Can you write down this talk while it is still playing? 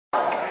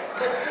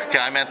Okay,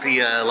 I'm at the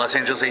Los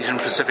Angeles Asian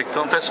Pacific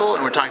Film Festival,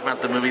 and we're talking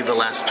about the movie The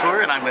Last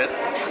Tour, and I'm with...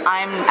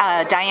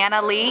 I'm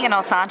Diana Lee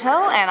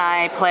Inosanto, and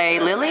I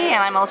play Lily,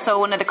 and I'm also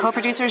one of the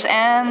co-producers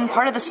and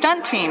part of the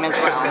stunt team as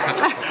well.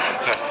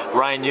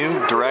 Ryun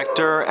Yu,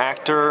 director,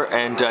 actor,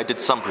 and I did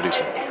some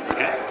producing.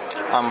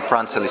 I'm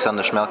Franz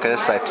Elizondo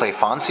Schmelkes. I play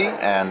Fonzie,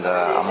 and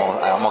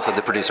I'm also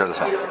the producer of the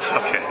film.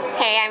 Okay.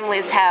 Hey, I'm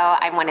Liz Ho.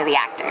 I'm one of the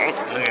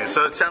actors. Okay,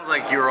 so it sounds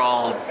like you're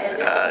all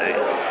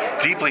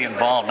deeply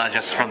involved, not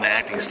just from the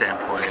acting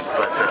standpoint,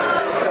 but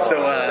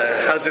so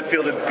how does it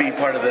feel to be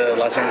part of the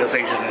Los Angeles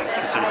Asian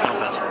Pacific Film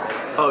Festival?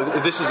 Oh,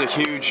 this is a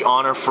huge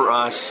honor for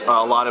us.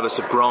 A lot of us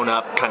have grown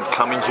up kind of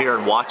coming here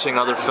and watching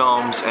other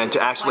films, and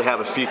to actually have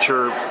a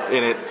feature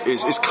in it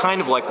is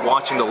kind of like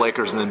watching the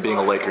Lakers and then being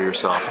a Laker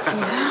yourself.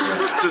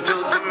 So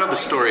tell me about the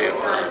story of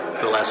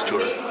The Last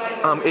Tour.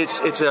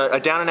 It's a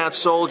down-and-out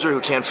soldier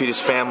who can't feed his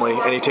family,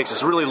 and he takes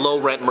this really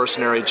low-rent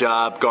mercenary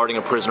job guarding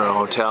a prisoner in a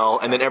hotel,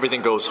 and then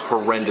everything goes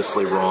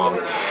horrendously wrong.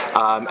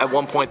 At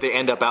one point, they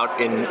end up out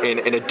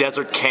in a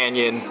desert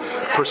canyon,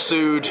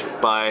 pursued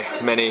by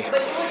many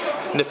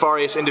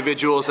nefarious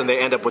individuals, and they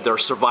end up with their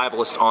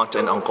survivalist aunt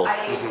and uncle.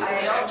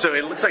 Mm-hmm. So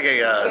it looks like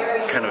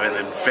a kind of an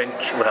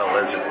adventure, well,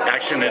 it's an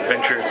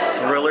action-adventure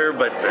thriller,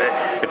 but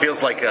it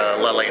feels like a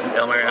lot like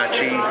El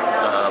Mariachi,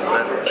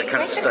 that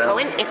kind of style.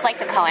 It's like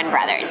the Coen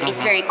brothers. Mm-hmm. It's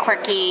very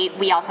quirky.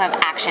 We also have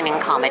action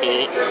and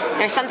comedy.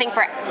 There's something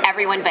for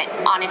everyone, but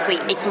honestly,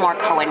 it's more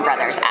Coen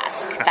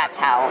brothers-esque. That's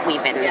how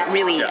we've been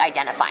really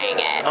identifying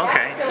it.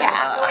 Okay.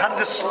 Yeah. How did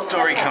this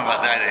story come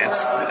about? That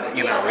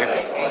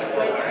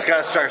it's got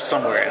to start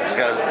somewhere.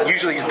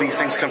 Usually these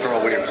things come from a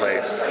weird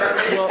place.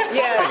 Well,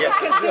 yeah.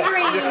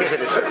 Considering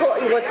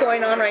what's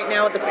going on right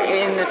now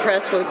in the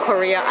press with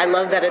Korea, I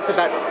love that it's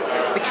about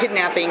the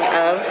kidnapping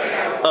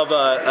of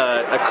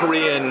a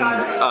Korean.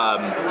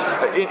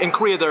 In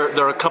Korea,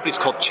 there are companies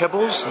called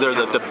chaebols. They're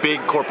the big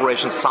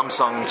corporations,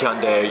 Samsung,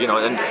 Hyundai,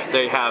 and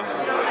they have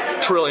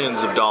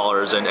trillions of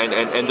dollars,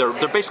 and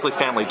they're basically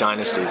family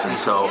dynasties, and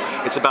so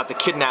it's about the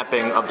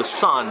kidnapping of the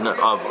son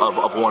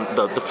of one,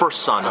 the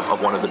first son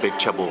of one of the big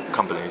chaebol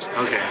companies.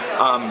 Okay.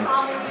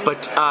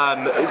 But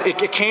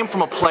it came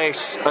from a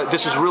place.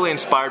 This was really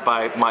inspired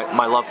by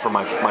my love for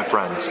my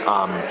friends.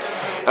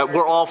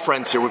 We're all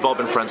friends here. We've all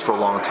been friends for a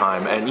long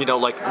time, and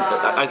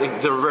I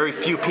think there are very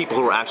few people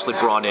who were actually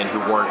brought in who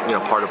weren't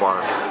part of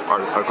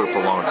our group for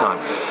a long time,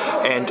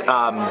 and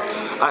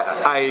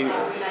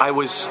I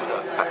was.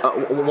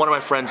 One of my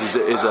friends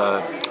is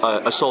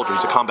a soldier.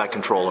 He's a combat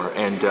controller,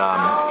 and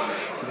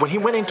when he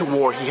went into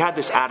war, he had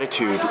this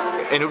attitude,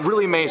 and it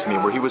really amazed me,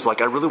 where he was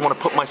like, I really want to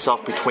put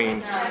myself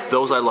between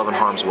those I love in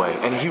harm's way.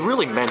 And he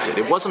really meant it.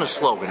 It wasn't a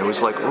slogan. It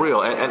was like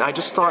real. And I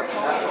just thought,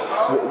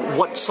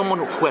 what someone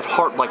who had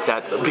heart like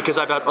that, because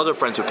I've had other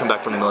friends who come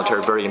back from the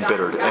military very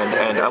embittered,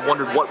 and I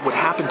wondered what would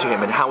happen to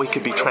him and how he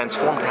could be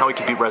transformed and how he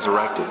could be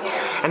resurrected.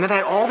 And then I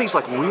had all these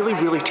really,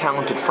 really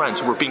talented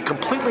friends who were being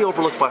completely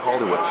overlooked by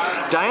Hollywood.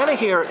 Diana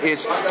here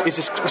is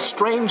this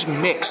strange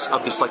mix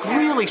of this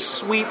really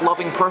sweet,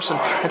 loving person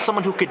and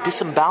someone who could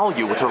disembowel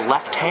you with her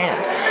left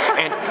hand.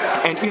 And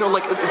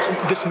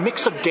this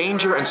mix of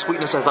danger and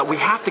sweetness. I thought, we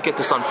have to get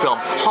this on film.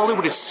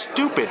 Hollywood is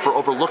stupid for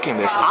overlooking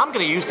this. I'm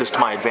going to use this to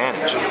my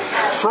advantage.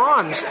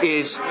 Franz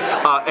is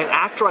an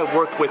actor I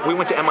worked with. We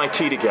went to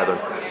MIT together.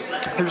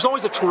 He was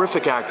always a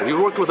terrific actor. He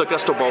worked with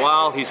Augusto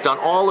Boal. He's done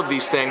all of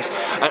these things.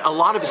 And a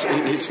lot of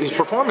his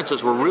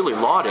performances were really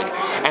lauded.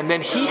 And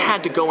then he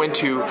had to go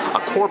into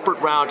a corporate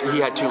route. He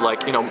had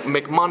to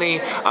make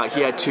money.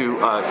 He had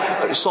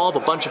to solve a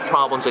bunch of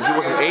problems, and he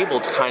wasn't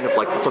able to kind of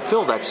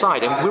fulfill that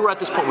side. And we were at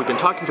this point. We've been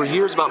talking for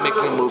years about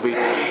making a movie.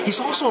 He's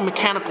also a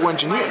mechanical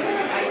engineer.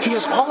 He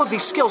has all of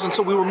these skills, and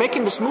so we were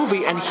making this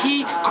movie, and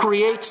he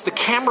creates the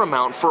camera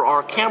mount for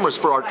our cameras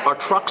for our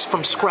trucks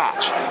from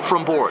scratch,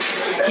 from boards.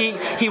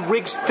 He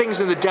rigs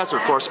things in the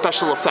desert for our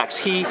special effects.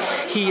 He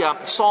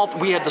solved.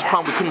 We had this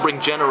problem. We couldn't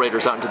bring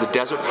generators out into the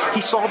desert.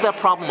 He solved that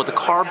problem with a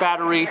car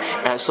battery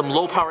and some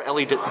low-power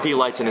LED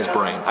lights in his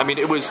brain. I mean,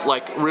 it was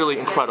really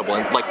incredible.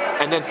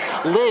 And then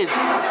Liz,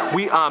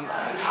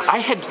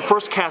 I had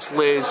first cast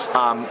Liz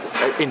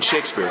in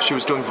Shakespeare. She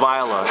was doing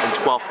Viola in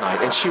Twelfth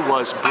Night, and she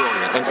was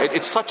brilliant. And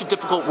it's such a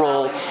difficult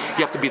role.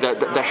 You have to be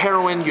the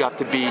heroine. You have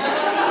to be.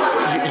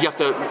 You have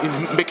to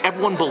make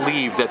everyone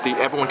believe that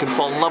everyone can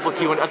fall in love with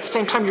you, and at the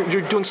same time,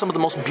 you're doing some of the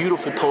most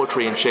beautiful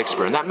poetry in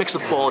Shakespeare, and that mix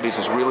of qualities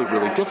is really,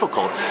 really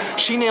difficult.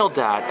 She nailed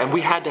that, and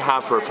we had to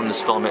have her from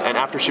this film. And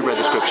after she read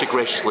the script, she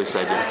graciously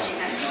said yes.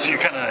 So you're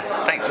kind of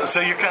thanks. So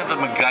you're kind of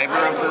the MacGyver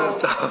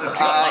of the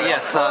team.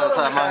 Yes, so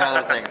among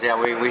other things. Yeah,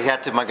 we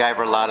had to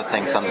MacGyver a lot of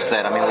things on the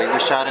set. I mean, we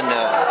shot in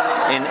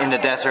the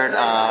desert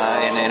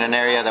in an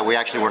area that we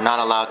actually were not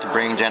allowed to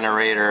bring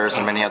generators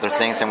and many other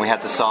things, and we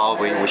had to solve.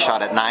 We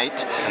shot at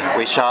night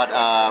We shot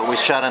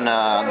on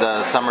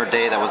the summer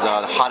day that was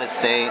the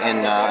hottest day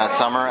in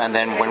summer, and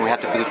then when we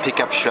had to do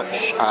pickup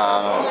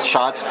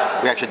shots,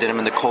 we actually did them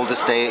in the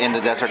coldest day in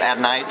the desert at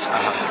night.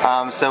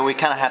 So we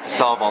kind of had to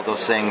solve all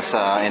those things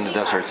in the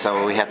desert.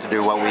 So we had to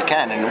do what we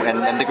can.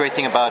 And the great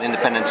thing about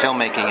independent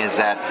filmmaking is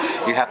that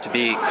you have to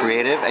be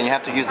creative and you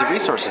have to use the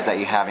resources that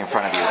you have in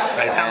front of you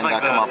and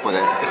come up with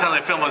it. It sounds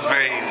like the film was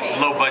very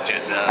low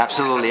budget.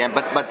 Absolutely,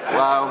 but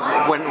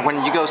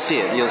when you go see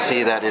it, you'll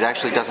see that it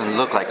actually doesn't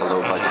look like a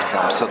low budget film.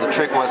 So the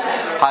trick was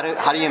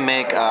how do you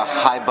make a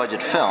high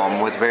budget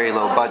film with very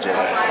low budget,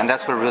 and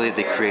that's where really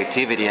the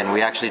creativity. And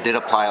we actually did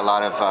apply a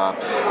lot of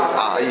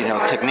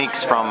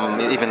techniques from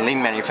even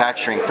lean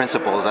manufacturing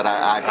principles that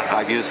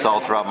I've used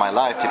all throughout my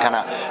life to kind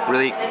of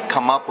really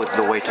come up with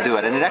the way to do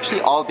it. And it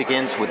actually all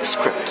begins with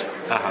script.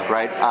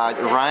 Right?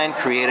 Ryan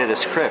created a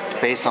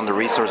script based on the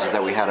resources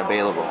that we had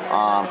available,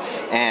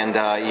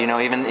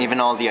 even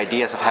all the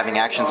ideas of having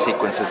action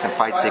sequences and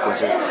fight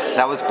sequences,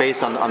 that was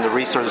based on the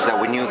resources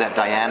that we knew that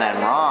Diana and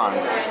Ron,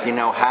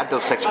 had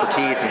those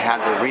expertise and had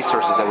the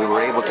resources that we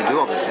were able to do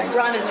all these things.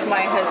 Ron is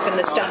my husband,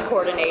 the stunt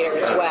coordinator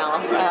as well,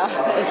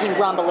 is in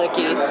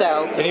Balicki.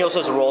 So. And he also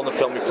has a role in the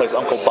film. He plays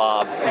Uncle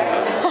Bob.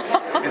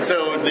 And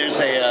so there's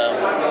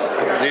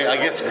I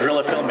guess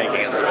guerrilla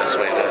filmmaking is the best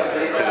way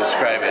to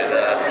describe it.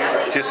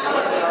 Just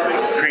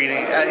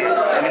creating.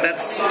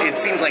 It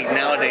seems like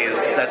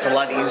nowadays that's a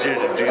lot easier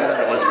to do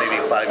than it was maybe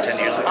 5-10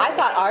 years ago. I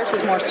thought ours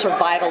was more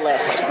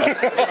survivalist.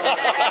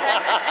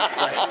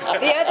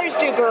 The others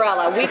do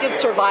guerrilla. We did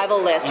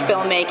survivalist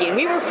filmmaking.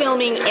 We were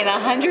filming in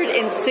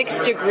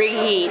 106-degree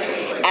heat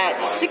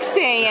at 6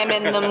 a.m.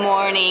 in the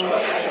morning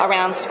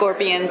around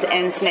scorpions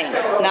and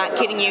snakes. Not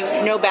kidding you.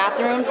 No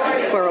bathrooms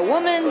for a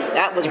woman.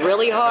 That was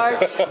really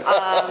hard.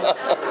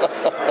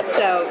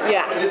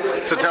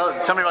 So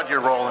tell me about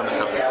your role in the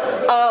film.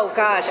 Oh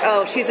gosh,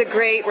 she's a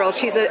great role.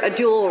 She's a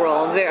dual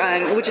role,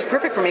 which is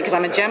perfect for me because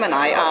I'm a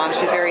Gemini.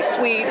 She's very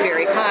sweet,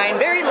 very kind,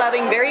 very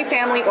loving, very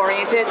family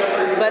oriented,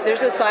 but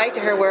there's a side to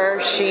her where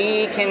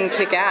she can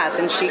kick ass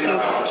and she can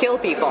kill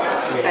people.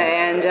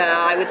 And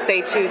I would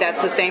say too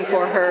that's the same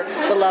for her,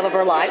 the love of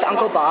her life,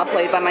 Uncle Bob,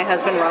 played by my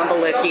husband Ron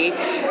Balicki.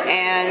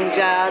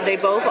 And they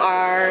both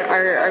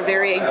are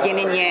very yin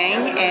and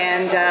yang,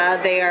 and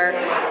they are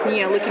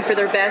looking for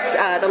their best,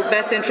 the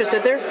best interest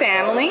of their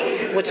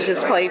family, which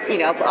is played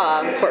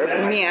for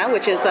Mia,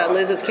 which is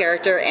Liz's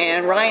character,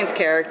 and Ryan's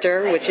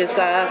character, which is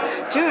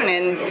Jun.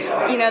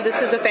 And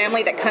this is a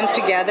family that comes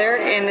together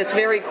in this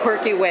very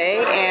quirky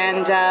way,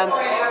 and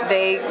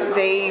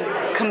they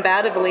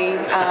combatively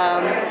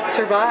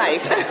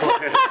survive.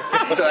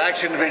 So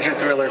action, adventure,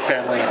 thriller,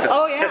 family film.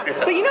 Oh yeah,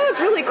 but what's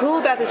really cool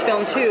about this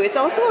film too? It's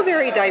also a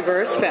very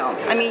diverse film.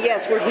 I mean,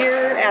 yes, we're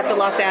here at the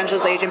Los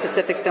Angeles Asian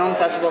Pacific Film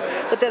Festival,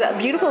 but the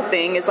beautiful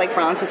thing is, like,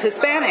 Franz is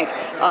Hispanic.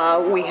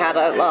 We had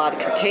a lot of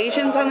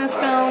Caucasians on this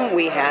film.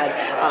 We had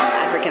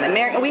African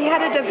American. We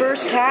had a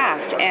diverse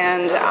cast,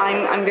 and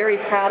I'm very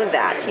proud of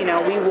that.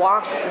 We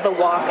walk the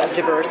walk of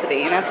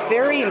diversity, and that's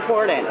very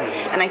important.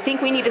 And I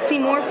think we need to see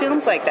more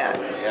films like that.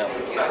 Yeah.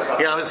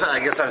 I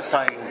guess I was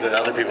talking to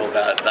other people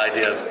about the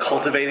idea of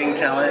cultivating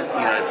talent.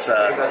 It's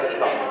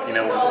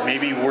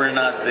maybe we're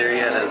not there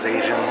yet as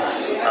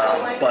Asians,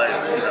 but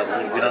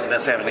we don't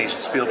necessarily have an Asian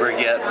Spielberg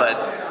yet,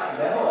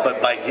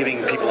 but by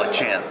giving people a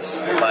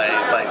chance,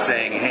 by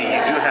saying, hey,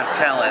 you do have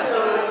talent,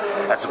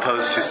 as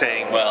opposed to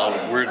saying,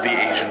 well, we're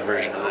the Asian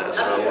version of this,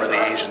 or we're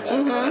the Asians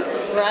of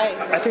this. Right.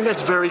 I think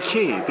that's very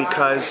key,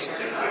 because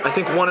I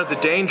think one of the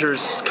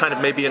dangers kind of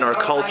maybe in our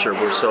culture,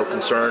 we're so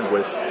concerned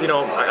with,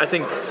 I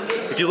think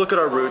if you look at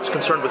our roots,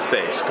 concerned with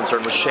face,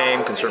 concerned with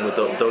shame, concerned with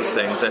those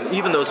things, and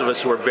even those of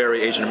us who are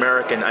very Asian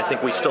American, I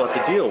think we still have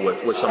to deal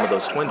with some of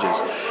those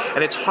twinges.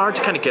 And it's hard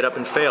to kind of get up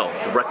and fail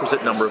the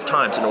requisite number of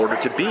times in order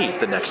to be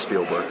the next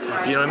Spielberg.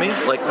 You know what I mean?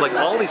 Like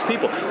all these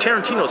people,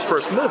 Tarantino's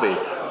first movie,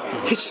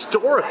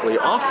 historically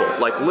awful.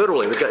 Like,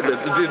 literally,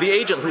 the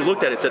agent who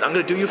looked at it said, I'm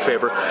going to do you a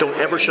favor, don't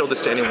ever show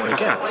this to anyone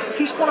again.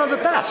 He's one of the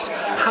best.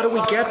 How do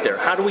we get there?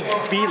 How do we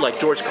be like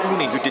George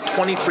Clooney, who did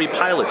 23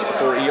 pilots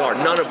before ER,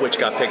 none of which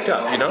got picked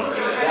up,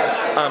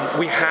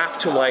 We have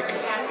to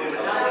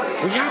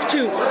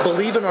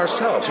believe in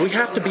ourselves. We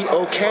have to be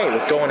okay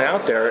with going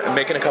out there and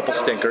making a couple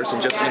stinkers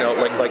and just, keep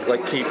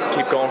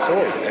going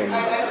forward.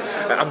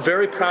 And I'm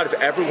very proud of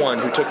everyone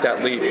who took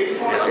that leap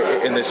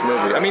in this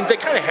movie. I mean, they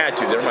kind of had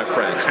to. They're my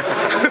friends.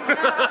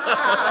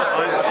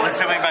 Let's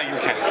tell me about your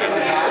character.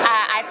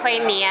 I play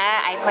Mia.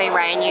 I play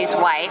Ryun Yu's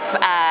wife.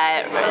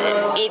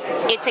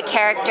 It's a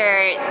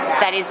character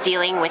that is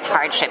dealing with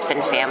hardships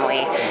in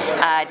family,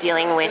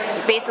 dealing with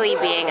basically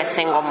being a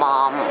single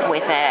mom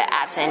with an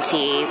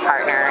absentee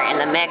partner in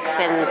the mix,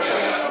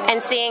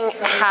 and seeing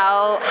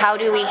how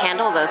do we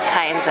handle those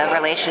kinds of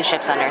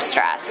relationships under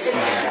stress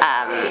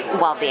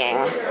while being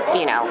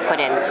put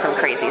in some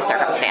crazy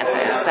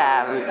circumstances.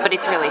 But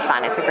it's really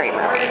fun. It's a great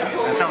movie.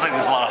 It sounds like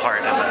there's a lot of heart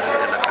in the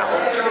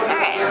film. All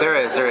right. There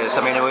is.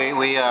 I mean,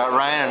 we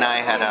Ryan and I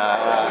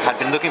had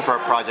been looking for a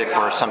project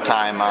for some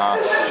time,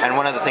 and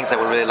one of the things that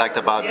we really liked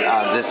about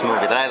this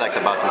movie, that I liked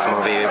about this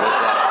movie, was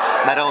that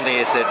not only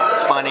is it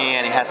funny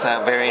and it has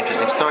a very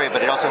interesting story,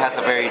 but it also has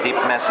a very deep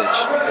message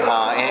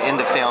in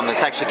the film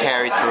that's actually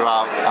carried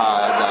throughout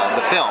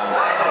the film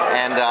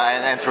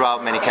and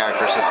throughout many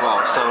characters as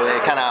well. So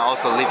it kind of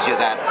also leaves you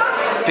that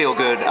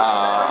feel-good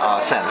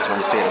sense when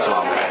you see it as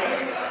well.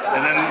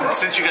 And then,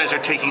 since you guys are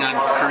taking on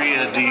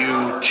Korea, do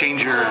you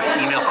change your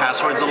email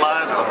passwords a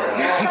lot?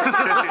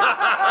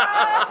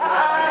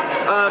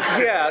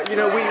 Yeah, you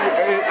know,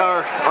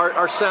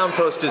 our sound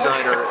post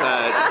designer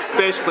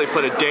basically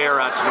put a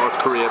dare out to North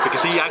Korea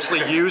because he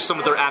actually used some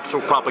of their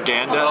actual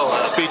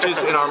propaganda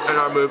speeches in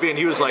our movie, and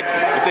he was like,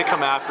 if they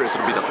come after us,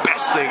 it'll be the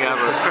best thing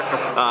ever.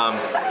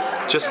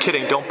 Just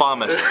kidding, don't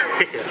bomb us.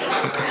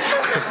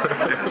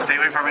 Stay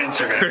away from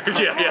Instagram.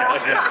 Yeah.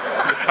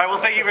 All right, well,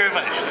 thank you very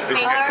much.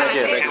 Thank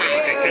you.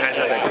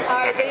 Congratulations.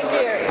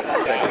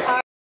 Thank you.